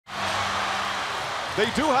They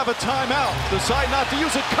do have a timeout. Decide not to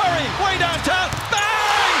use it. Curry, way downtown.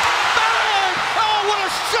 Bang! Bang! Oh, what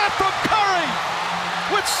a shot from Curry!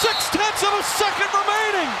 With 0.6 of a second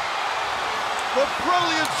remaining. The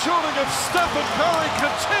brilliant shooting of Steph Curry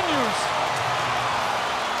continues.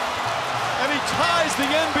 And he ties the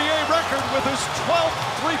NBA record with his 12th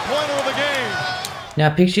three-pointer of the game.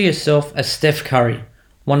 Now picture yourself as Steph Curry,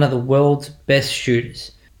 one of the world's best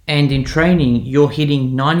shooters. And in training, you're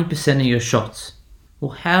hitting 90% of your shots. Well,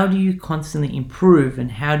 how do you constantly improve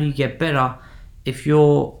and how do you get better if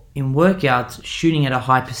you're in workouts shooting at a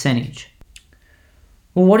high percentage?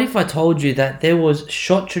 Well, what if I told you that there was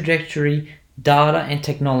shot trajectory data and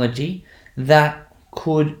technology that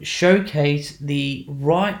could showcase the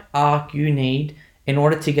right arc you need in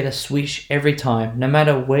order to get a swish every time, no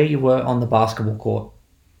matter where you were on the basketball court?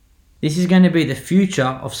 This is going to be the future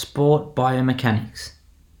of sport biomechanics.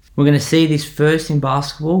 We're going to see this first in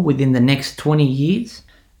basketball within the next 20 years.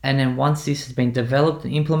 And then once this has been developed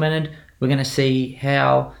and implemented, we're going to see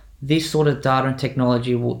how this sort of data and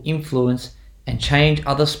technology will influence and change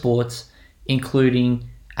other sports, including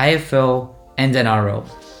AFL and NRL.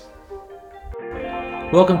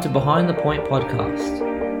 Welcome to Behind the Point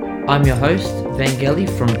podcast. I'm your host, Vangeli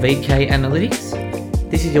from VK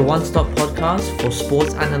Analytics. This is your one-stop podcast for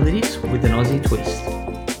sports analytics with an Aussie twist.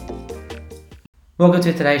 Welcome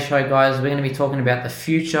to today's show, guys. We're going to be talking about the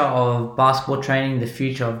future of basketball training, the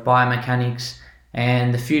future of biomechanics,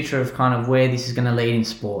 and the future of kind of where this is going to lead in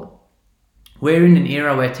sport. We're in an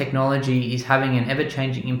era where technology is having an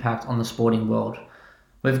ever-changing impact on the sporting world.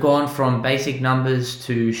 We've gone from basic numbers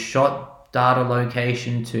to shot data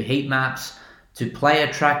location to heat maps to player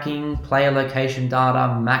tracking, player location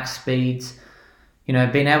data, max speeds.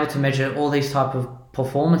 Being able to measure all these type of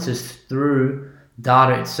performances through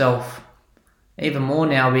data itself. Even more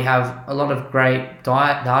now, we have a lot of great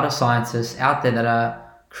data scientists out there that are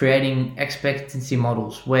creating expectancy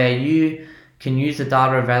models where you can use the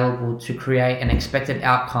data available to create an expected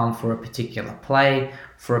outcome for a particular play,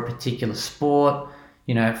 for a particular sport,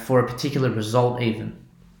 for a particular result even.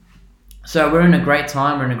 So we're in a great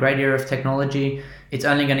time, we're in a great era of technology. It's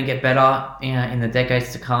only going to get better in the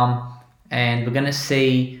decades to come, and we're going to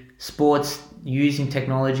see sports using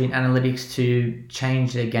technology and analytics to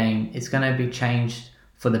change their game. It's going to be changed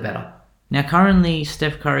for the better. Now currently,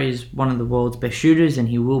 Steph Curry is one of the world's best shooters and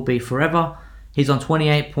he will be forever. He's on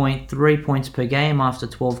 28.3 points per game after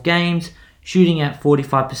 12 games, shooting at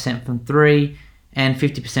 45% from 3 and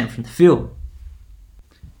 50% from the field.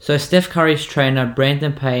 So Steph Curry's trainer,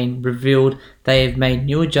 Brandon Payne, revealed they have made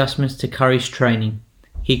new adjustments to Curry's training.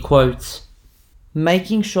 He quotes,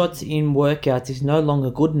 "Making shots in workouts is no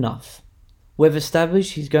longer good enough. We've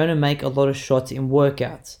established he's going to make a lot of shots in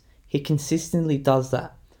workouts. He consistently does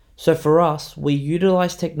that. So for us, we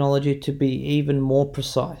utilize technology to be even more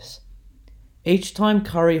precise. Each time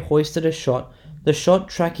Curry hoisted a shot, the shot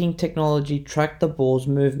tracking technology tracked the ball's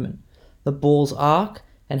movement, the ball's arc,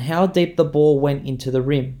 and how deep the ball went into the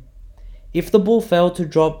rim. If the ball failed to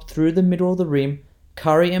drop through the middle of the rim,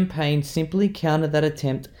 Curry and Payne simply counted that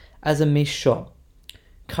attempt as a missed shot.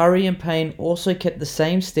 Curry and Payne also kept the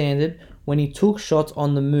same standard when he took shots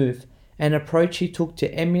on the move, an approach he took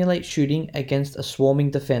to emulate shooting against a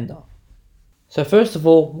swarming defender." So first of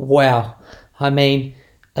all, wow. A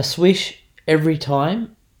swish every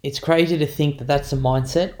time. It's crazy to think that that's the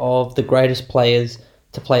mindset of the greatest players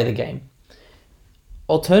to play the game.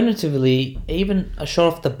 Alternatively, even a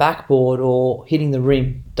shot off the backboard or hitting the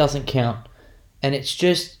rim doesn't count. And it's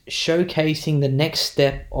just showcasing the next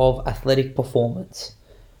step of athletic performance.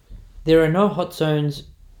 There are no hot zones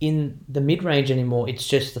in the mid-range anymore. It's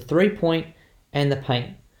just the 3-point and the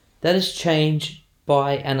paint. That has changed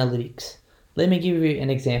by analytics. Let me give you an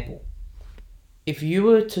example. If you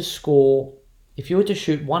were to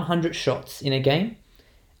shoot 100 shots in a game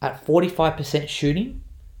at 45% shooting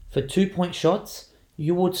for 2-point shots,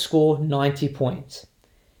 you would score 90 points.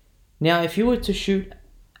 Now, if you were to shoot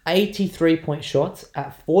 83-point shots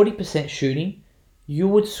at 40% shooting, you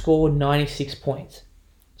would score 96 points.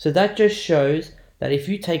 So that just shows that if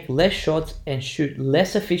you take less shots and shoot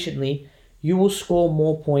less efficiently, you will score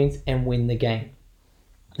more points and win the game.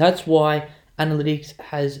 That's why analytics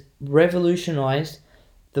has revolutionized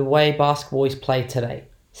the way basketball is played today.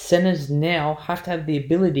 Centers now have to have the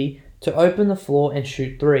ability to open the floor and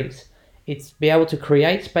shoot threes. It's be able to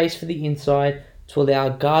create space for the inside to allow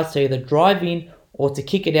guards to either drive in or to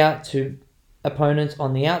kick it out to opponents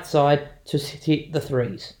on the outside to hit the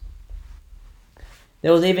threes.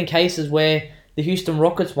 There was even cases where the Houston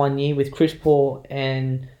Rockets one year with Chris Paul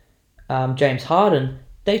and James Harden,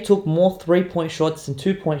 they took more 3-point shots than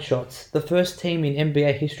 2-point shots. The first team in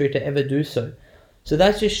NBA history to ever do so. So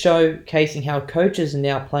that's just showcasing how coaches are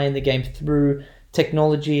now playing the game through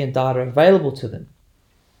technology and data available to them.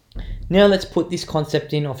 Now let's put this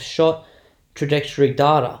concept in of shot trajectory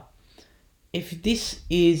data. If this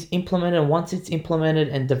is implemented, once it's implemented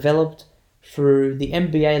and developed through the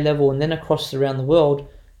NBA level and then across around the world,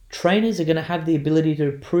 trainers are going to have the ability to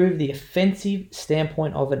improve the offensive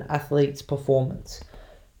standpoint of an athlete's performance.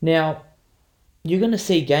 Now, you're going to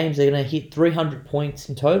see games that are going to hit 300 points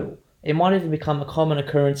in total. It might even become a common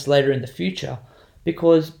occurrence later in the future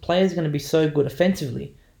because players are going to be so good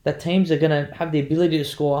offensively that teams are going to have the ability to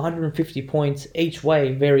score 150 points each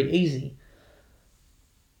way very easy.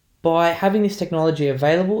 By having this technology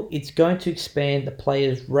available, it's going to expand the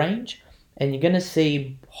player's range, and you're going to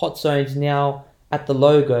see hot zones now at the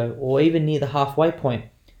logo or even near the halfway point.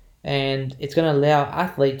 And it's going to allow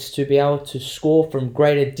athletes to be able to score from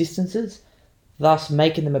greater distances, thus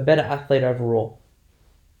making them a better athlete overall.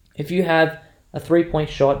 If you have a 3-point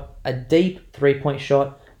shot, a deep 3-point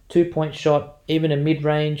shot, 2-point shot, even a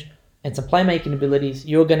mid-range, and some playmaking abilities,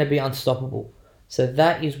 you're going to be unstoppable. So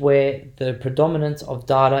that is where the predominance of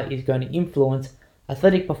data is going to influence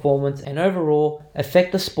athletic performance and overall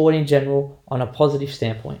affect the sport in general on a positive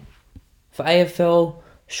standpoint. For AFL,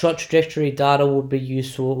 shot trajectory data would be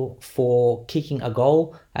useful for kicking a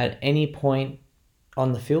goal at any point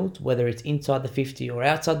on the field, whether it's inside the 50 or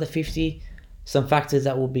outside the 50. Some factors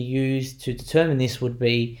that will be used to determine this would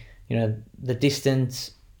be, the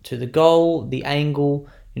distance to the goal, the angle,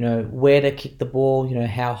 where to kick the ball,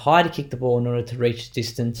 how high to kick the ball in order to reach the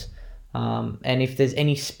distance, and if there's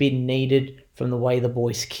any spin needed from the way the ball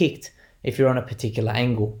is kicked if you're on a particular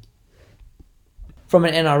angle. From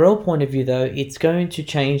an NRL point of view though, it's going to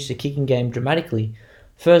change the kicking game dramatically.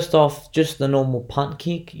 First off, just the normal punt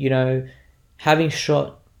kick, having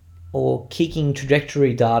shot or kicking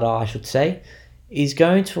trajectory data, I should say, is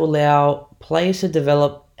going to allow players to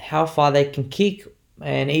develop how far they can kick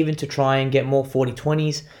and even to try and get more 40-20s.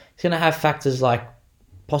 It's going to have factors like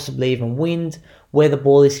possibly even wind, where the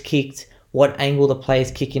ball is kicked, what angle the player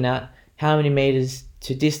is kicking at, how many meters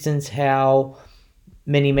to distance, how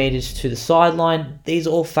many meters to the sideline. These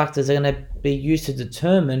are all factors that are going to be used to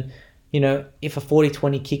determine, if a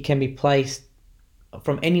 40-20 kick can be placed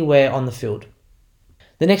from anywhere on the field.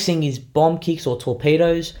 The next thing is bomb kicks or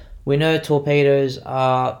torpedoes. We know torpedoes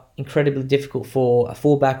are incredibly difficult for a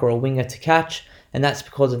fullback or a winger to catch, and that's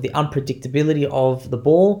because of the unpredictability of the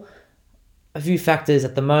ball. A few factors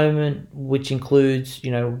at the moment, which includes,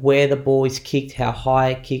 where the ball is kicked, how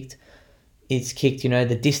high it's kicked,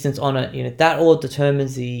 the distance on it, that all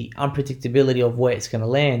determines the unpredictability of where it's going to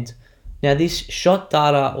land. Now, this shot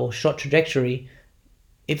data or shot trajectory,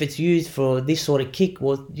 if it's used for this sort of kick,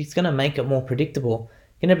 well, it's going to make it more predictable.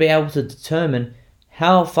 You're going to be able to determine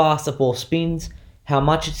how fast the ball spins, how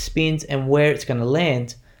much it spins, and where it's going to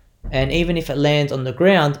land. And even if it lands on the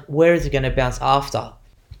ground, where is it going to bounce after?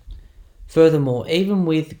 Furthermore, even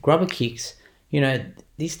with grubber kicks,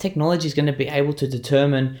 this technology is going to be able to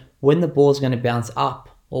determine when the ball is going to bounce up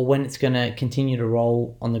or when it's going to continue to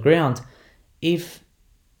roll on the ground. If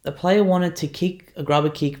the player wanted to kick a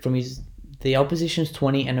grubber kick from the opposition's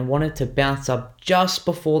 20 and it wanted to bounce up just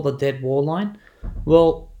before the dead wall line,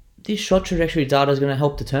 well, this shot trajectory data is going to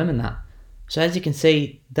help determine that. So as you can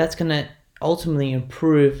see, that's going to ultimately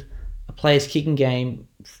improve a player's kicking game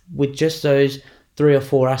with just those 3 or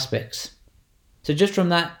 4 aspects. So just from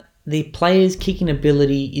that, the player's kicking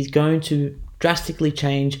ability is going to drastically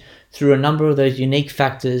change through a number of those unique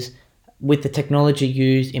factors with the technology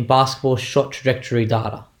used in basketball shot trajectory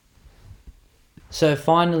data. So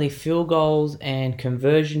finally, field goals and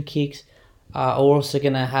conversion kicks are also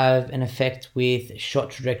going to have an effect with shot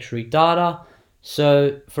trajectory data.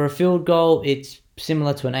 So for a field goal, it's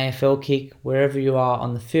similar to an AFL kick. Wherever you are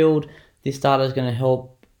on the field, this data is going to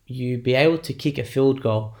help you be able to kick a field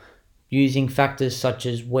goal using factors such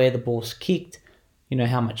as where the ball's kicked,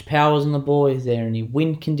 how much power is on the ball, is there any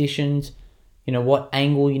wind conditions, what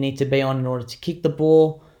angle you need to be on in order to kick the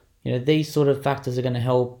ball. These sort of factors are going to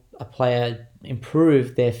help a player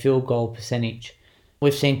improve their field goal percentage.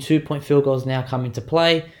 We've seen 2-point field goals now come into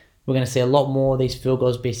play. We're going to see a lot more of these field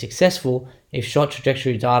goals be successful if shot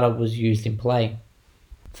trajectory data was used in play.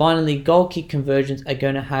 Finally, goal kick conversions are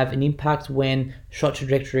going to have an impact when shot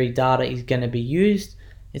trajectory data is going to be used.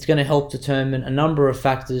 It's going to help determine a number of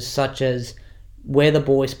factors such as where the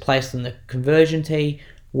ball is placed on the conversion tee,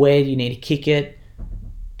 where do you need to kick it,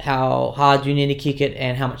 how hard you need to kick it,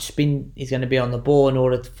 and how much spin is going to be on the ball in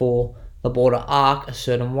order for the ball to arc a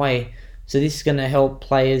certain way. So this is going to help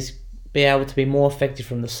players be able to be more effective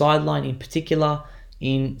from the sideline, in particular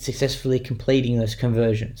in successfully completing those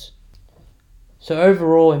conversions. So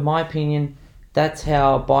overall, in my opinion, That's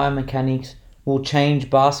how biomechanics will change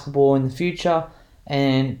basketball in the future,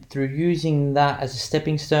 and through using that as a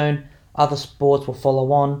stepping stone, other sports will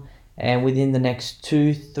follow on, and within the next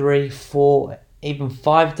 2, 3, 4, even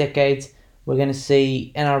 5 decades, we're going to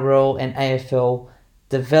see NRL and AFL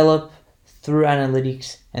develop through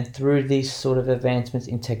analytics and through these sort of advancements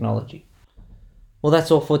in technology. Well,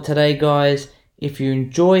 that's all for today, guys. If you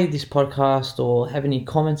enjoy this podcast or have any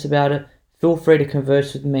comments about it, feel free to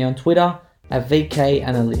converse with me on Twitter at VK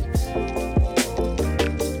Analytics.